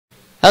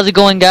How's it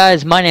going,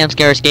 guys? My name's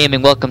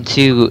GamerVSGaming. Welcome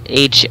to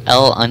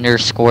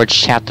HL_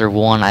 Chapter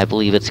 1, I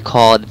believe it's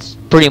called. It's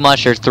pretty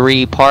much there's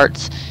 3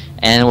 parts,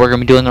 and we're gonna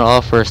be doing it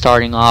all for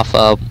starting off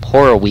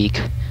Horror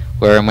Week,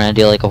 where I'm gonna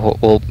do like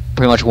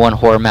pretty much one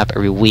horror map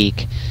every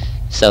week.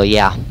 So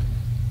yeah,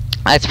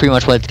 that's pretty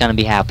much what's gonna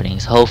be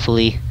happening. So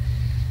hopefully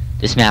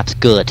this map's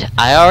good.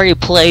 I already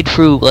played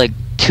through like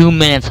 2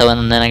 minutes of it,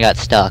 and then I got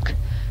stuck.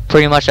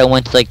 Pretty much I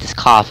went to like this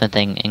coffin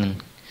thing and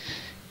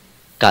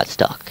got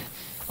stuck.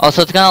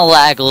 Also, it's gonna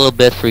lag a little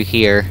bit through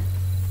here,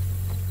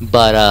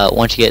 but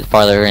once you get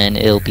farther in,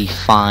 it'll be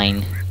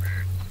fine.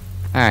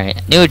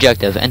 Alright, new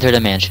objective, enter the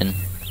mansion.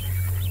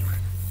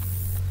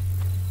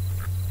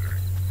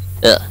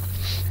 Ugh.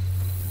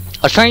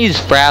 I was trying to use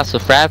Fraps,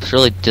 but Fraps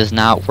really does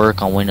not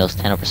work on Windows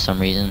 10 for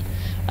some reason.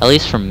 At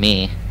least for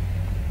me.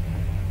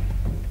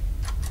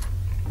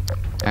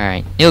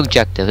 Alright, new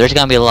objective. There's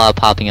gonna be a lot of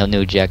popping up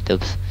new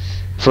objectives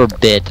for a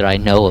bit that I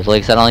know of.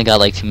 Like, I only got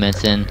like 2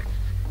 minutes in.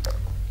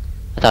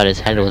 I thought his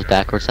head was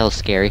backwards. That was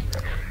scary.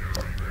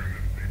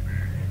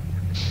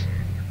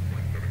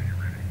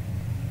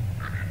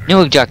 New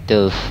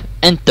objective.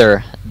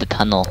 Enter the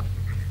tunnel.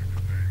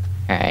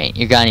 Alright,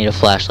 you're gonna need a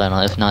flashlight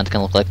on it. If not, it's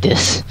gonna look like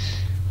this.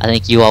 I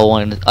think you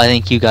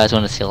guys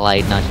want to see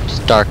light, not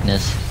just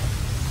darkness.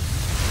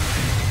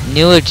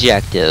 New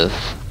objective.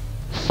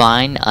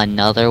 Find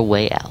another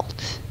way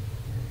out.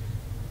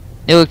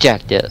 New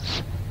objective.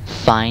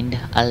 Find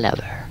a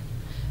lever.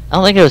 I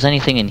don't think there was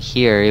anything in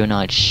here, even though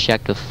I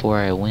checked before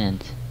I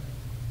went.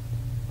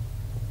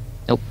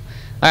 Nope.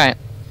 Alright.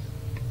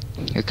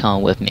 You're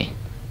coming with me.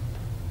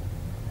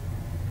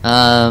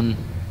 And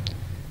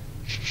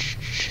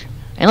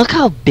look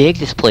how big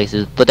this place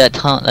is, but that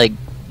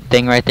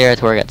thing right there,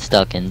 that's where I got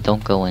stuck in.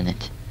 Don't go in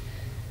it.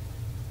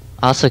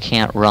 I also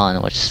can't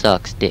run, which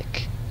sucks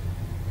dick.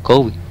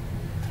 Go.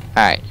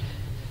 Alright.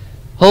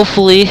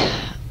 Hopefully,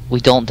 we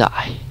don't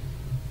die.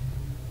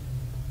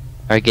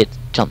 Or get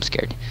jump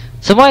scared.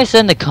 Somebody said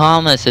in the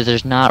comments that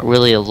there's not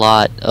really a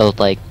lot of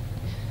like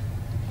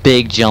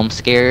big jump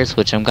scares,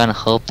 which I'm gonna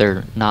hope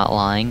they're not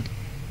lying.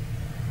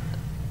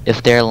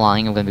 If they're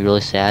lying, I'm gonna be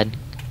really sad.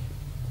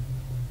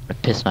 I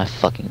piss my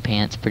fucking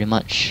pants pretty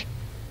much.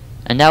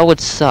 And that would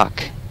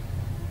suck.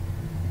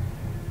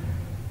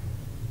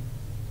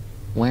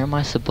 Where am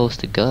I supposed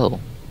to go?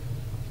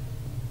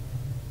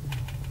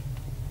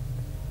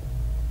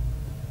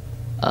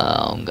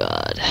 Oh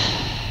god.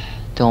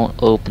 Don't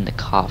open the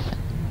coffin.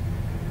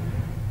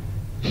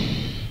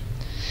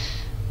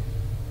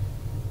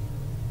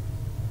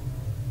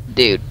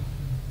 Dude,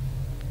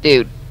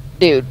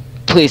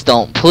 please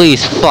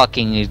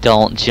fucking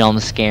don't jump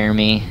scare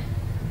me.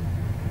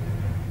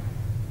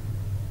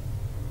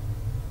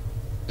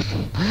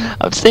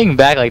 I'm staying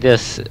back like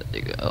this.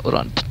 Hold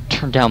on,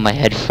 turn down my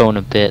headphone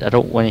a bit. I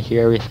don't want to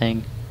hear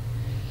everything.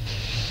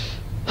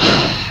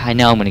 I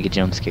know I'm gonna get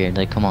jump scared.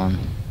 Like, come on.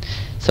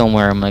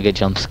 Somewhere I'm gonna get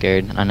jump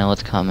scared. I know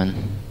it's coming.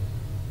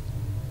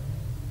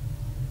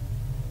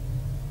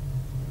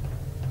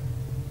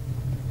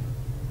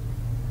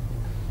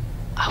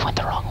 I went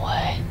the wrong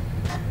way.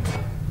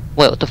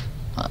 Wait, what the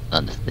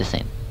this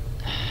ain't...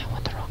 I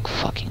went the wrong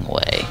fucking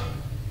way.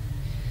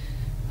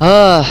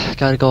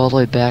 Gotta go all the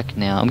way back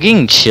now. I'm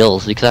getting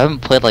chills because I haven't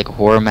played like a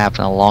horror map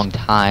in a long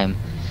time.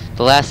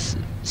 The last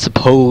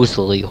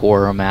supposedly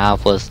horror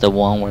map was the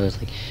one where there's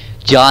like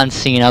John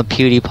Cena,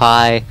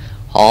 PewDiePie,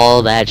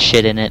 all that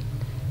shit in it.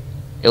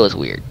 It was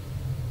weird.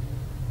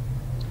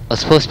 It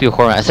was supposed to be a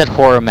horror map. I said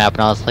horror map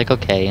and I was like,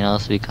 okay, you know,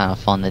 this would be kind of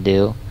fun to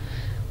do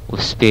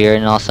with Spear,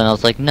 and all of a sudden I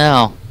was like,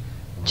 no,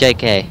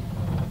 JK.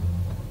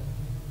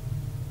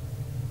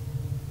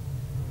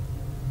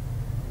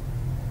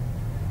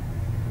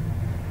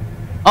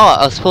 Oh,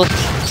 I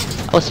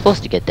was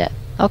supposed to get that.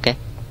 Okay,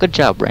 good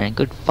job, Brandon.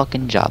 Good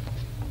fucking job.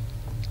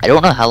 I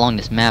don't know how long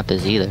this map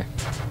is either.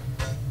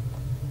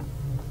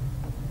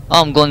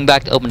 Oh, I'm going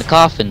back to open the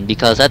coffin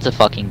because that's a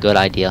fucking good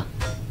idea.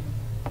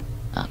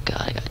 Oh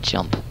god, I gotta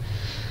jump.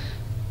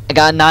 I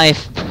got a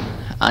knife.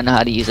 I know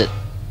how to use it.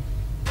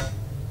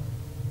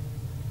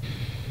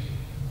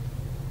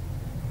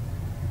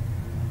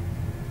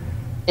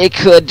 It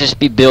could just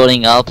be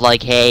building up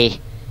like, hey,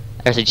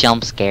 there's a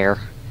jump scare.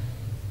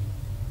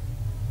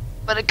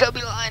 But it could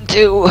be lying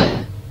too.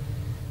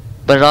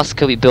 But it also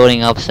could be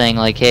building up saying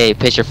like, hey,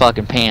 piss your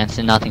fucking pants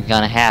and nothing's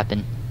gonna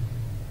happen.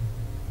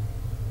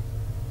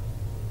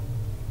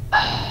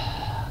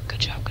 Good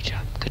job, good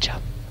job, good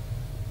job.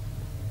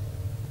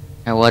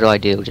 Now what do I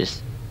do?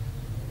 Just...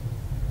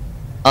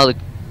 Oh,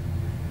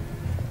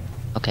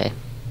 okay.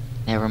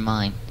 Never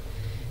mind.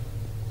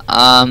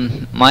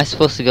 Am I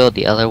supposed to go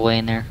the other way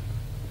in there?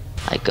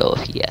 I go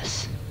with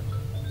yes.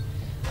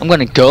 I'm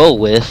gonna go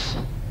with...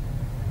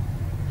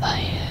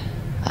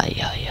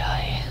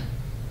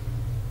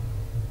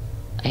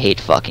 I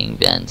hate fucking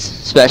vents,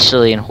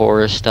 especially in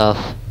horror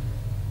stuff.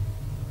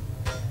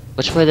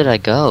 Which way did I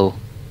go?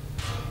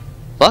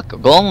 Fuck,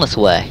 I'm going this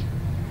way.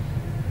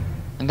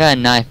 I got a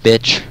knife,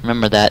 bitch.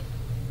 Remember that.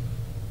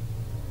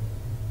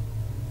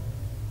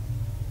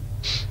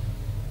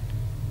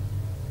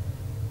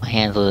 My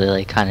hand's literally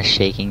like kind of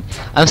shaking.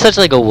 I'm such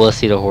like a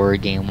wussy to horror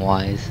game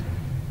wise.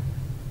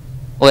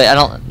 Wait, I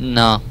don't.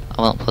 No, I'm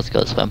not supposed to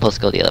go this way. I'm supposed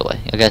to go the other way.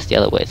 I guess the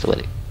other way is the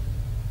way.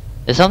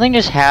 Did something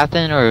just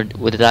happen, or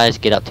did I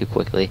just get up too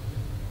quickly?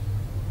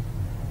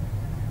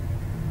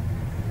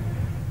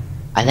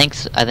 I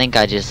think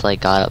I just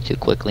like got up too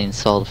quickly and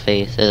saw the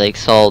face. I like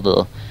saw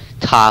the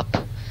top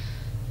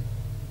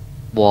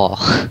wall.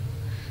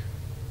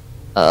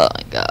 Oh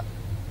my god.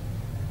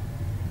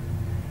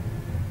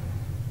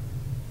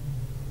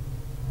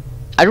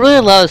 I'd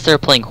really love to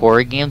start playing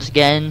horror games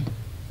again.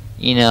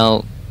 You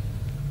know,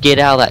 get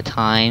out of that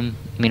time.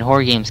 I mean,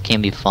 horror games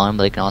can be fun,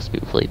 but they can also be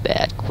really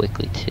bad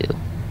quickly too.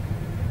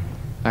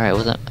 Alright,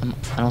 I don't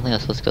think I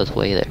was supposed to go this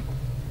way either.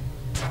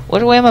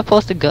 What way am I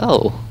supposed to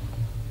go?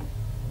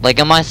 Like,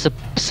 am I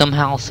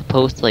somehow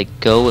supposed to, like,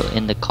 go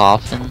in the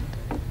coffin?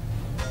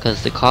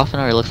 Because the coffin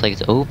already looks like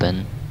it's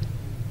open.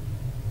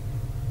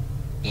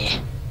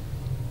 Yeah.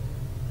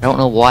 I don't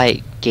know why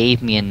it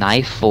gave me a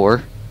knife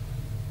for.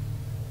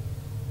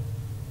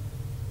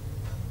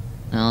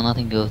 No,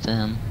 nothing to do with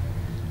them.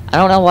 I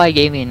don't know why it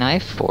gave me a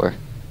knife for.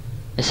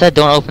 It said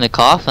don't open the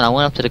coffin. I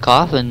went up to the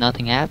coffin,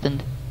 nothing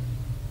happened.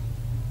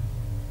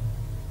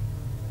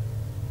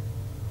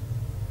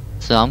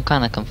 So I'm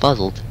kinda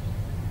confuzzled.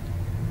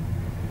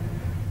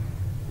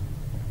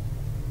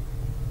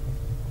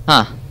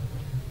 Huh.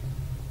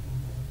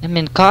 I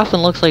mean, the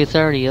coffin looks like it's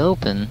already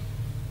open.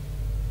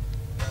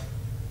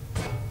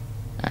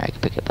 Alright, I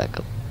can pick it back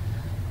up.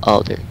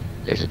 Oh,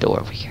 there's a door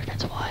over here.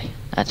 That's why.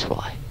 That's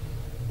why.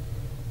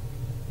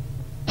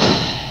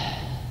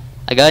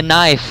 I got a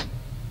knife.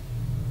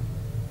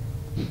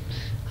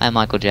 Hi,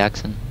 Michael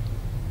Jackson.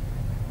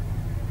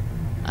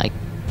 I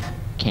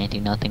can't do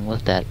nothing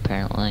with that,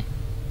 apparently.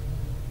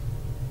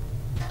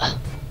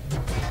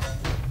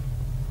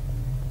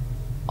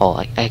 Oh,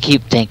 I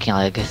keep thinking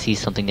I can see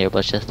something there, but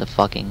it's just the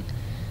fucking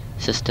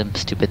system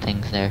stupid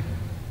things there.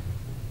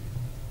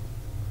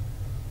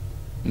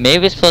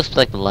 Maybe it's supposed to be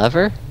like the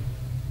lever?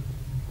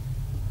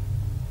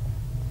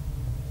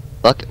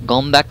 Fuck,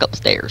 going back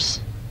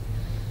upstairs.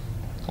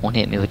 Don't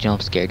hit me with a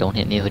jump scare, don't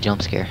hit me with a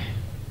jump scare.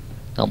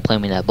 Don't play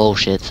me that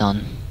bullshit,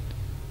 son.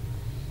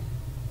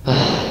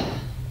 I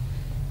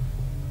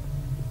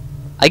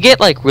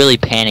get like really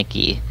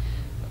panicky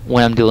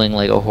when I'm doing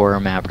like a horror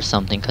map or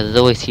something, because I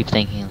always keep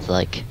thinking it's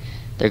like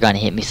they're gonna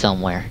hit me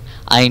somewhere.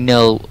 I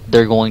know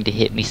they're going to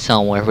hit me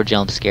somewhere for a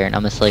jump scare, and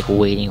I'm just like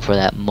waiting for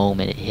that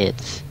moment it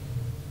hits.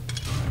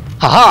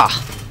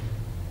 Haha!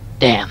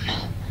 Damn.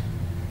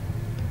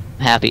 I'm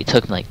happy it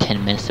took me like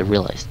 10 minutes to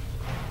realize.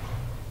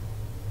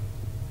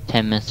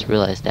 10 minutes to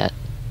realize that.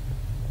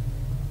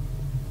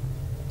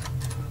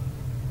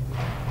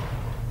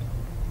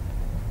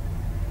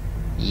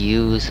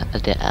 Use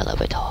the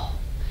elevator.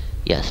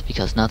 Yes,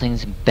 because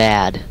nothing's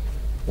bad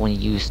when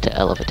you use the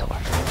elevator.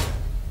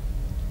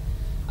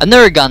 I've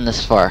never gone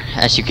this far,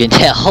 as you can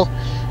tell.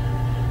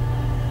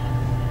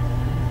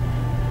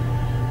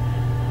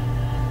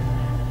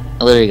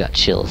 I literally got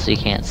chills, so you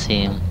can't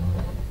see him.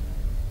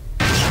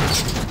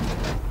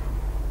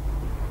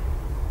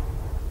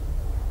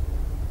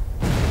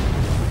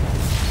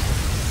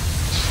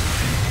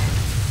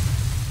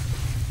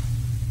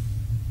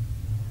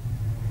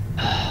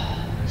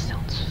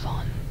 Sounds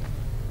fun.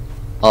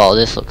 Oh,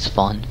 this looks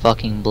fun.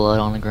 Fucking blood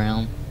on the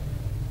ground.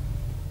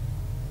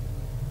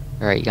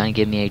 Alright, you gonna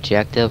give me an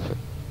objective?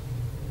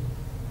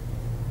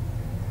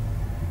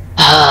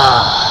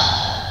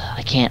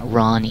 I can't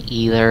run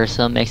either,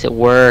 so it makes it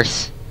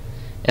worse.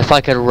 If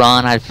I could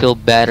run, I'd feel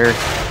better.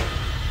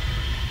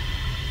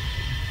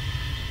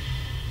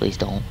 Please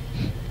don't.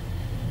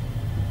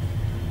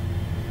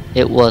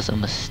 It was a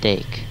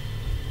mistake.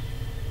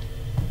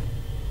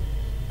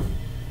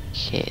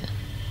 Okay.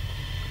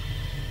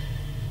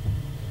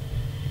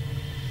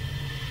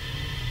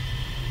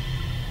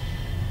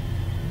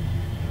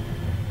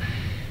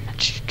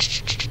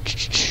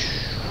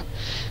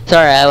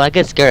 Sorry, when I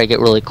get scared, I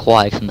get really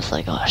quiet. I'm just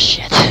like, oh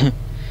shit.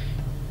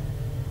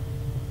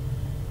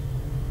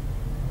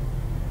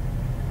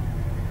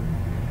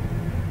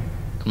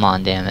 Come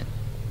on, damn it.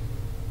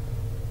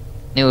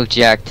 New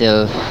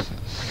objective.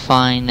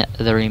 Find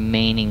the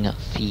remaining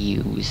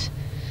fuse.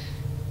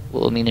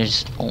 Well, I mean,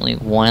 there's only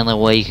one other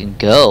way you can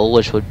go,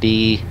 which would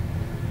be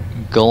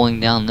going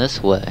down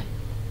this way.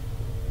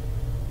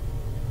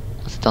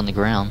 It's on the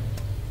ground.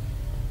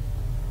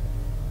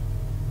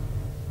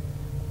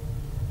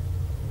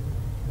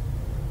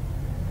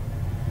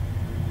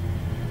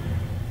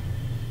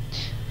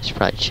 I should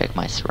probably check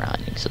my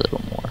surroundings a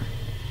little more.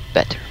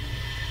 Better.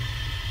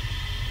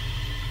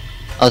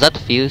 Oh, is that the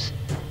fuse?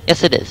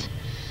 Yes, it is.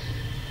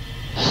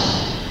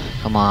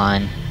 Come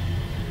on.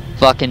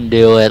 Fucking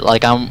do it.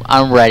 Like,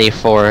 I'm ready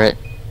for it.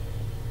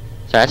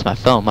 Sorry, that's my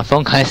phone. My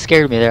phone kinda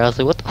scared me there. I was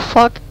like, what the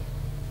fuck?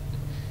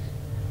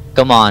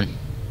 Come on.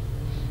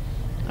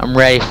 I'm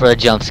ready for a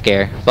jump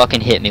scare.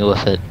 Fucking hit me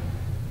with it.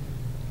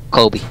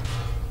 Kobe.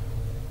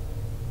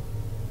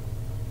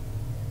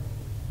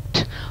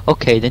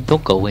 Okay, then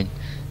don't go in.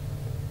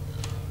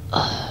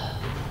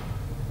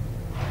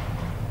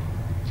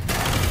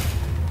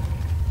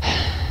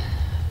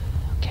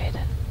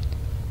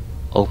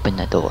 Open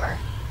the door.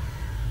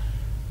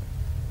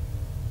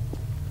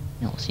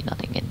 I don't see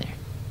nothing in there.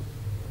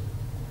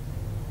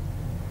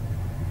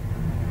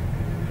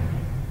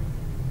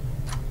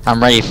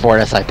 I'm ready for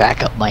it as I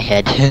back up my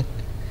head.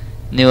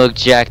 New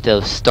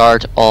objective,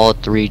 start all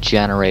 3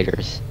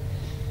 generators.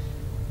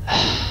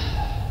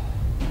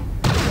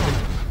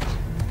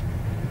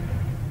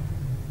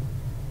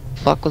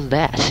 Fuck was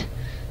that?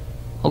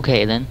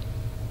 Okay then.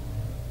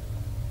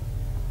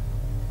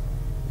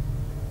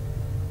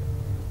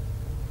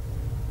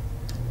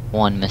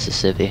 One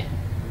Mississippi.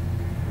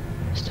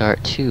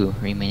 Start 2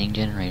 remaining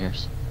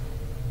generators.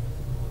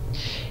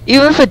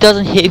 Even if it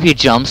doesn't hit you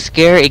jump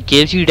scare, it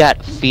gives you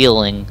that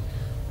feeling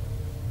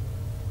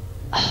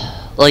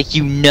like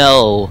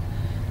you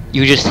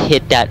just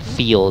hit that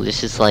feel.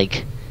 It's just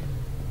like,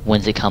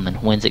 when's it coming?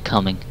 When's it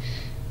coming?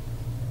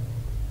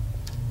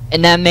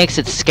 And that makes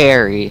it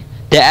scary.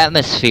 The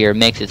atmosphere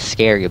makes it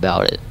scary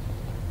about it.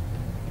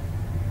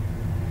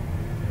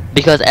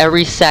 Because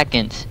every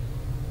second...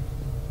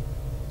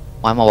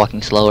 Why am I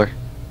walking slower?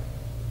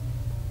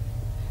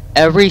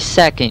 Every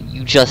second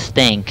you just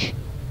think,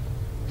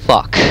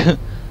 fuck.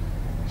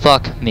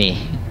 Fuck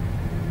me.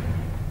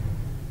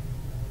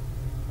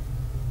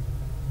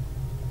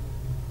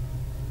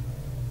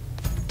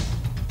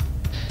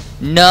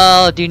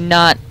 No, do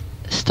not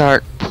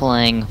start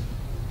playing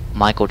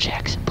Michael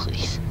Jackson,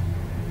 please.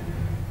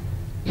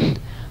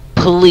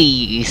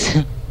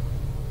 Please.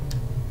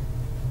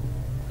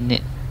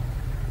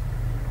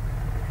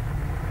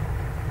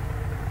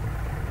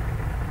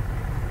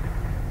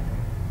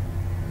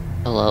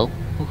 Hello?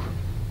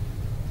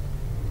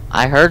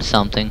 I heard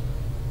something.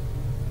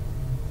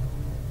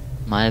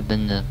 Might have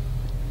been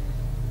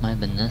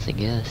this, I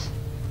guess.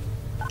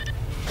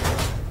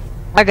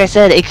 Like I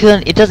said,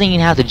 it doesn't even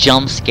have to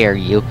jump scare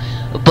you,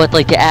 but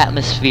like the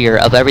atmosphere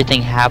of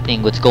everything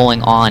happening, what's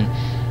going on,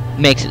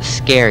 makes it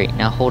scary.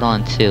 Now hold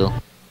on too.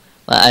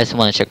 I just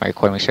want to check my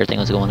recording, make sure everything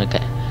was going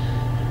okay.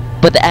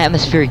 But the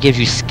atmosphere gives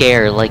you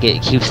scare, like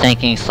it keeps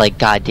thinking it's like,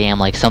 goddamn,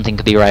 like something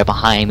could be right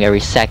behind me every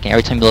second.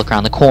 Every time you look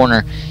around the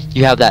corner,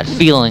 you have that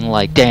feeling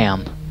like,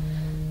 damn.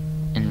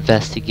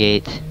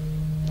 Investigate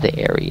the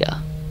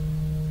area.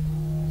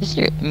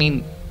 I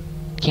mean,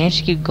 can't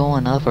you keep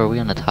going up, or are we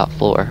on the top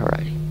floor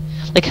already?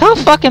 Like, how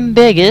fucking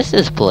big is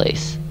this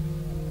place?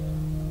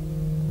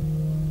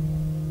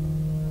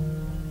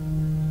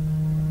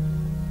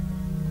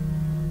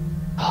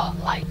 Oh,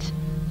 light.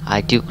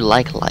 I do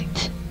like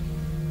light.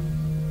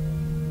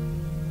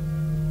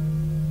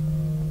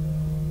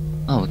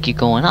 Oh, we keep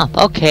going up.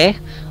 Okay.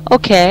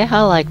 Okay,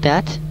 I like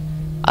that.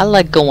 I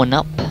like going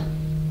up.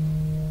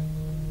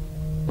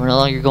 We're no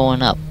longer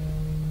going up.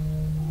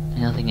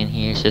 Nothing in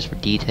here, it's just for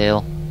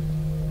detail.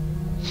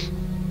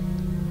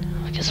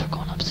 I guess we're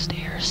going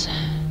upstairs.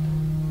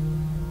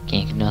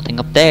 Can't get nothing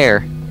up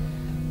there.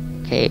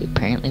 Okay,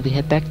 apparently we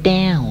head back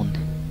down.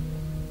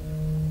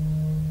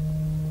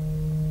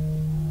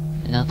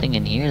 Nothing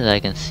in here that I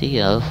can see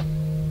of.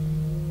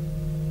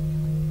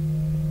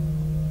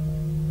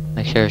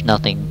 Make sure there's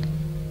nothing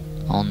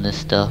on this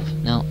stuff.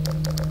 No.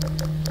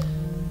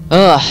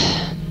 Ugh.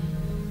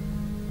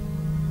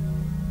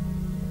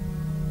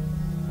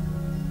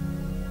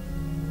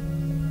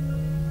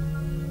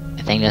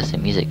 I think that's the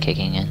music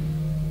kicking in.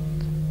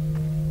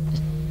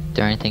 Is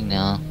there anything?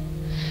 No.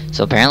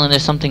 So apparently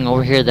there's something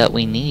over here that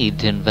we need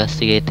to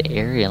investigate the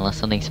area unless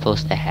something's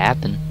supposed to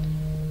happen.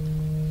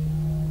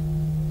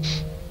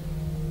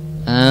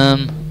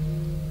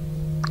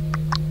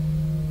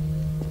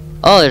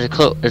 Oh,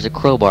 there's a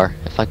crowbar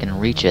if I can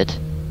reach it.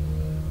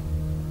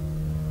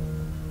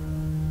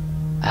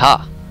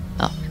 Aha!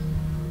 Oh.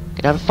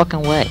 Get out of the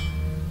fucking way.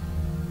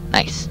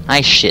 Nice.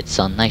 Nice shit,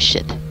 son. Nice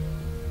shit.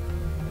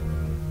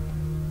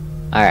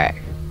 Alright.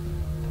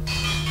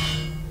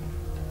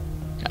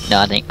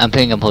 No, I'm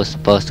thinking I'm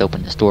supposed to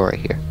open this door right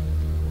here.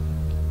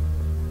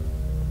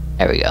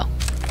 There we go.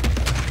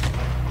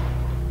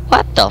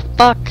 What the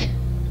fuck?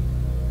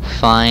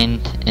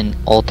 Find an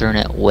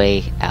alternate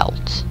way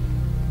out.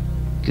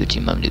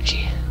 Gucci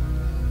Manucci.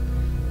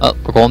 Oh,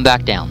 we're going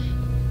back down.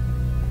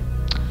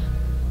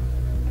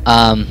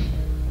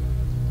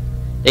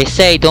 They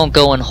say don't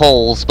go in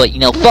holes, but you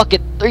know, fuck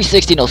it.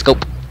 360 no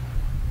scope.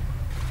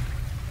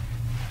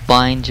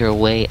 Find your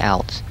way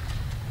out.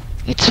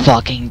 It's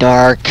fucking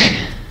dark.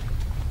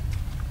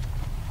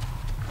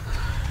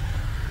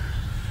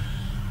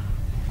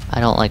 I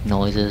don't like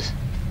noises.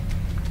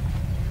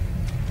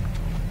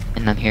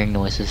 And I'm hearing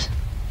noises.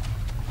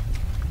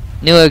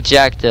 New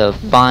objective,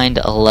 find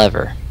a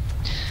lever.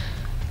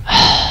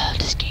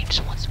 This game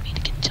just wants me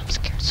to get jump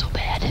scared so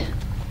bad.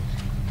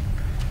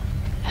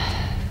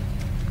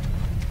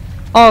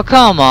 Oh,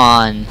 come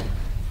on.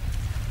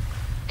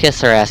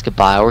 Kiss her ass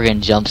goodbye. We're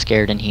getting jump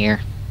scared in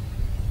here.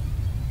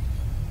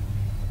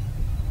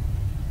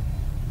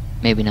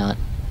 Maybe not.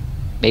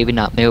 Maybe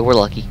not. Maybe we're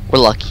lucky. We're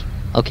lucky.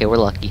 Okay, we're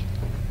lucky.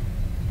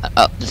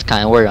 Oh, this is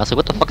kind of weird. I was like,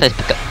 what the fuck did I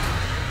pick up?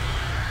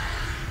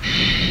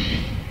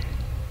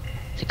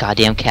 It's a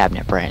goddamn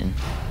cabinet, Brandon.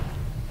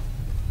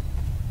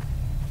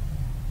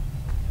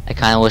 I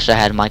kinda wish I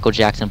had Michael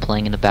Jackson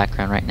playing in the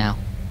background right now.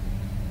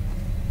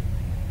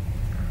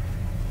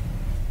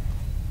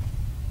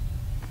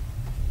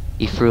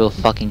 He threw a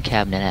fucking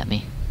cabinet at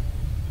me.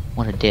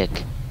 What a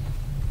dick.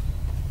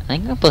 I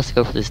think I'm supposed to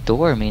go for this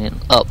door. I mean,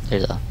 oh,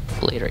 there's a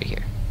blade right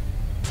here.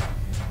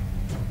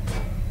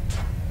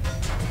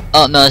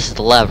 Oh no, this is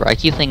the lever. I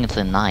keep thinking it's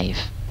a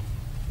knife.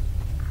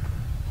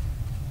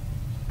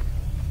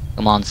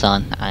 Come on,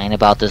 son. I ain't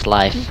about this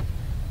life.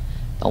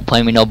 Don't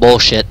play me no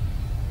bullshit.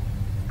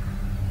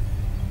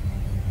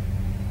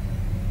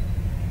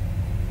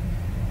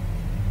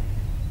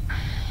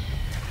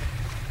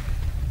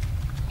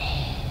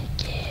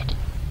 Kid.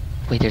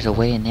 Wait, there's a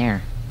way in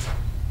there.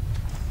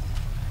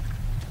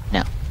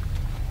 No.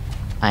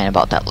 I ain't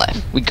about that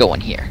life. We go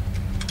in here.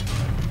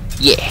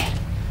 Yeah.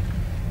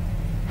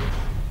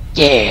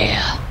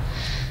 Yeah.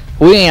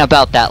 We ain't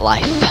about that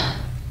life.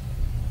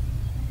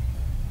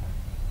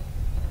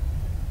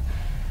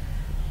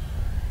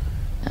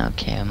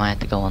 Okay, I might have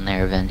to go in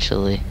there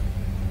eventually.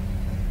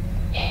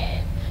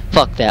 Yeah.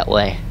 Fuck that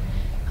way.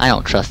 I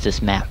don't trust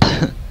this map.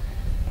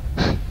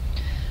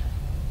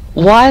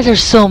 Why are there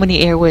so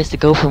many airways to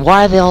go from?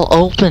 Why are they all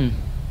open?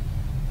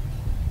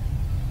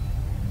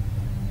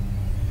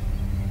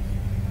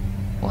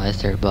 Why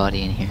is there a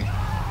body in here?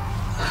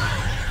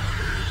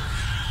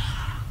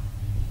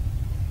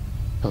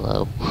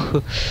 Hello?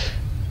 Oh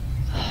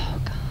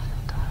god,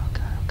 oh god, oh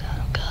god, oh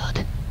god, oh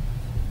god.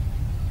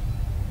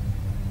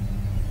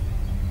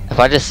 If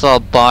I just saw a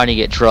body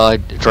get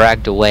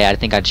dragged away, I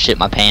think I'd shit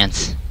my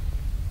pants.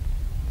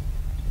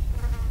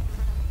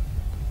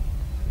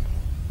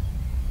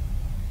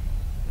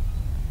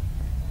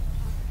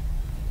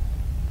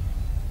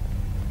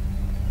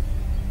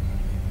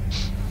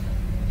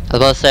 I was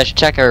about to say I should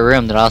check every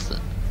room that also.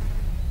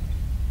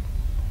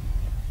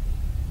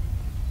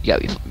 You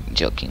gotta be fucking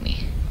joking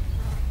me.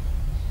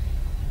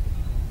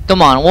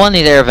 Come on, one of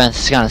these air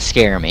events is gonna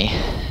scare me.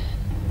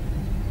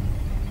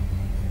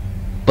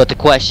 But the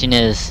question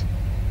is,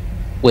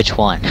 which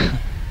one?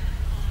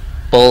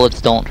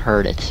 Bullets don't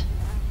hurt it.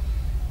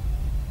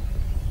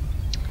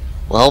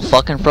 Well,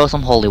 fucking throw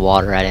some holy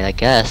water at it, I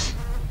guess.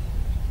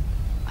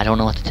 I don't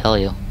know what to tell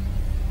you.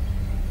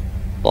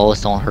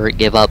 Bullets don't hurt,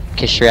 give up,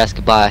 kiss your ass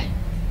goodbye.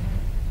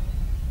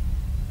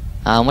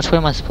 Which way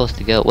am I supposed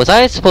to go? Was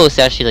I supposed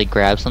to actually, like,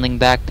 grab something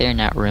back there in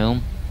that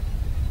room?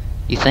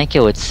 You think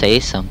it would say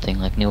something,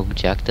 like, new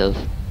objective.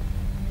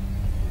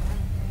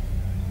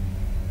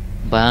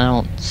 But I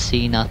don't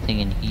see nothing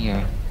in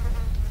here.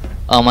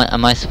 Oh,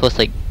 am I supposed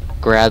to, like,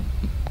 grab,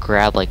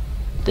 like,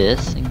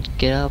 this and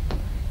get up?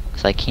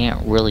 Because I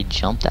can't really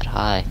jump that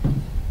high.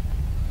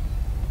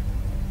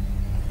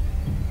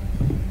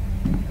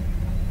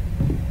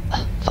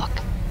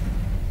 Fuck.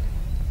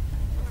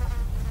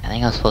 I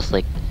think I'm supposed to,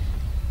 like,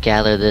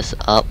 gather this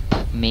up,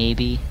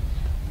 maybe.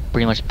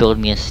 Pretty much build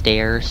me a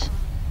stairs.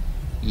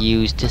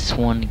 Use this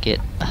one to get...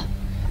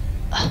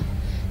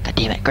 God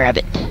damn it, grab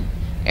it.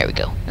 There we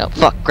go. No,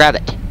 fuck, grab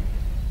it.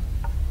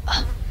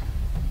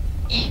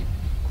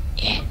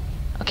 Yeah.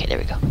 Okay, there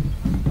we go.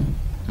 Am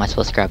I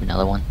supposed to grab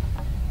another one?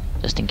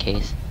 Just in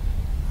case.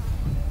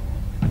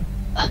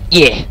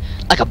 Yeah,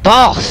 like a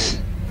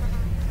boss.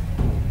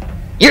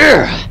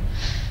 Yeah,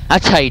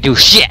 that's how you do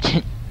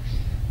shit.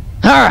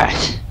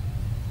 Alright.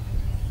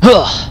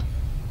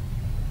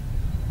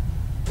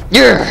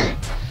 Yeah.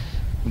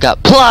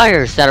 Got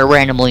pliers that are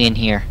randomly in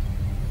here.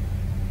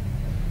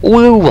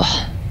 Woo.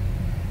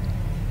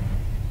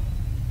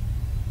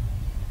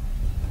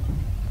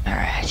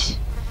 Alright.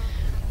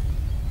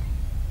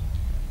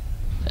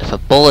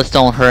 If bullets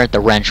don't hurt, the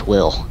wrench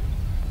will.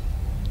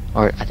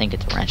 Or I think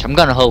it's a wrench. I'm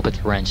gonna hope it's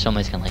a wrench.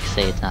 Somebody's gonna like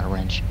say it's not a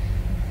wrench.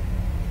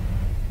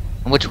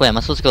 Which way? Am I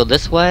supposed to go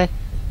this way?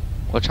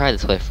 We'll try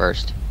this way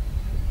first.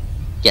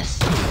 Yes.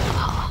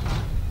 Ah,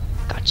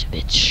 gotcha,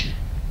 bitch.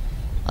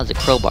 That was a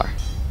crowbar.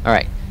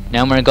 Alright.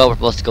 Now I'm gonna go. We're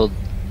supposed to go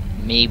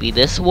maybe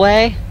this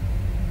way.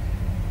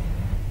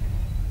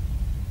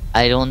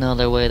 I don't know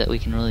the way that we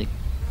can really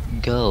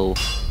go.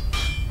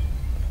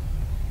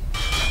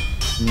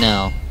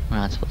 No, we're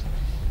not supposed to.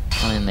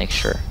 Let me make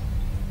sure.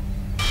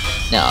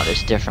 No,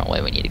 there's a different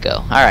way we need to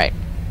go. Alright.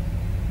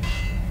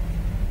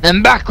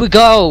 Then back we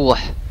go!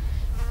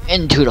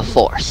 Into the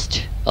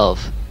forest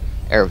of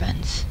air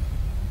vents.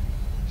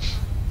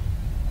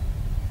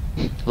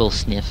 Little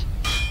sniff.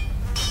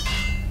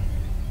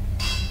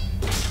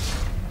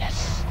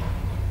 Yes.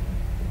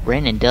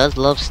 Brandon does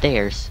love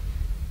stairs.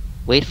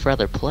 Wait for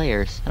other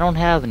players. I don't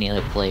have any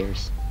other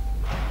players.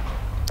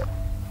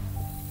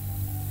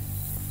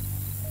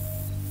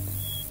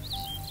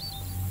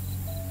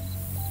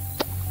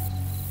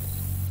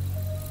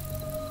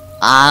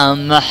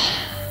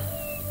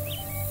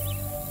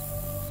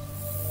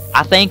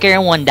 I think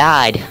everyone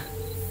died.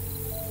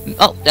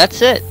 Oh,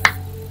 that's it.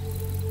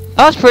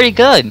 That was pretty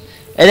good.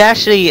 It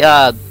actually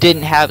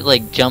didn't have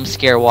like jump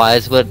scare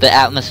wise, but the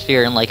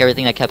atmosphere and like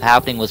everything that kept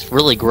happening was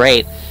really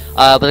great.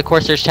 But of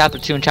course there's chapter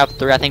 2 and chapter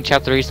 3. I think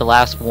chapter 3 is the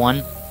last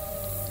one.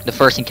 The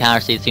first encounter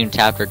stays in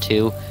chapter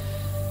 2.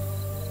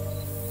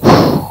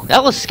 Whew,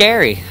 that was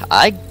scary.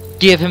 I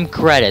give him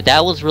credit.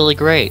 That was really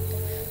great.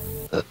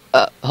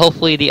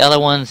 Hopefully the other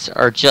ones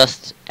are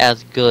just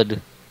as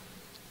good,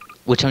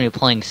 which I'm going to be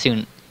playing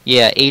soon.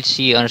 Yeah,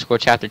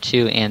 HC_chapter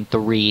 2 and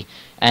 3.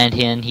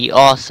 And he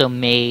also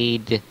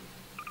made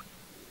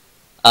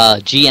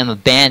GM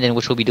Abandoned,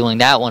 which we'll be doing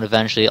that one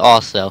eventually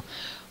also.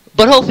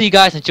 But hopefully you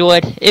guys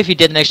enjoyed. If you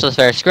did, make sure to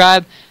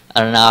subscribe.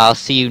 I don't know, I'll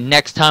see you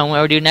next time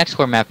when we do next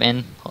core map,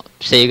 and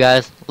see you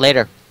guys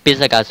later.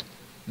 Peace out, guys.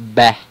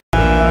 Bye.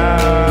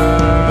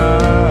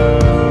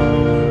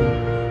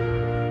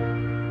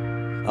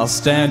 I'll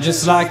stand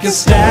just like a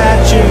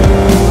statue,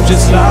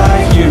 just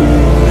like you,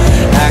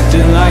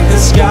 acting like the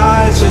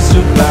sky's just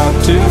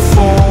about to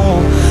fall.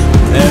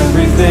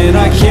 Everything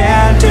I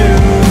can do,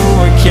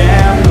 I can't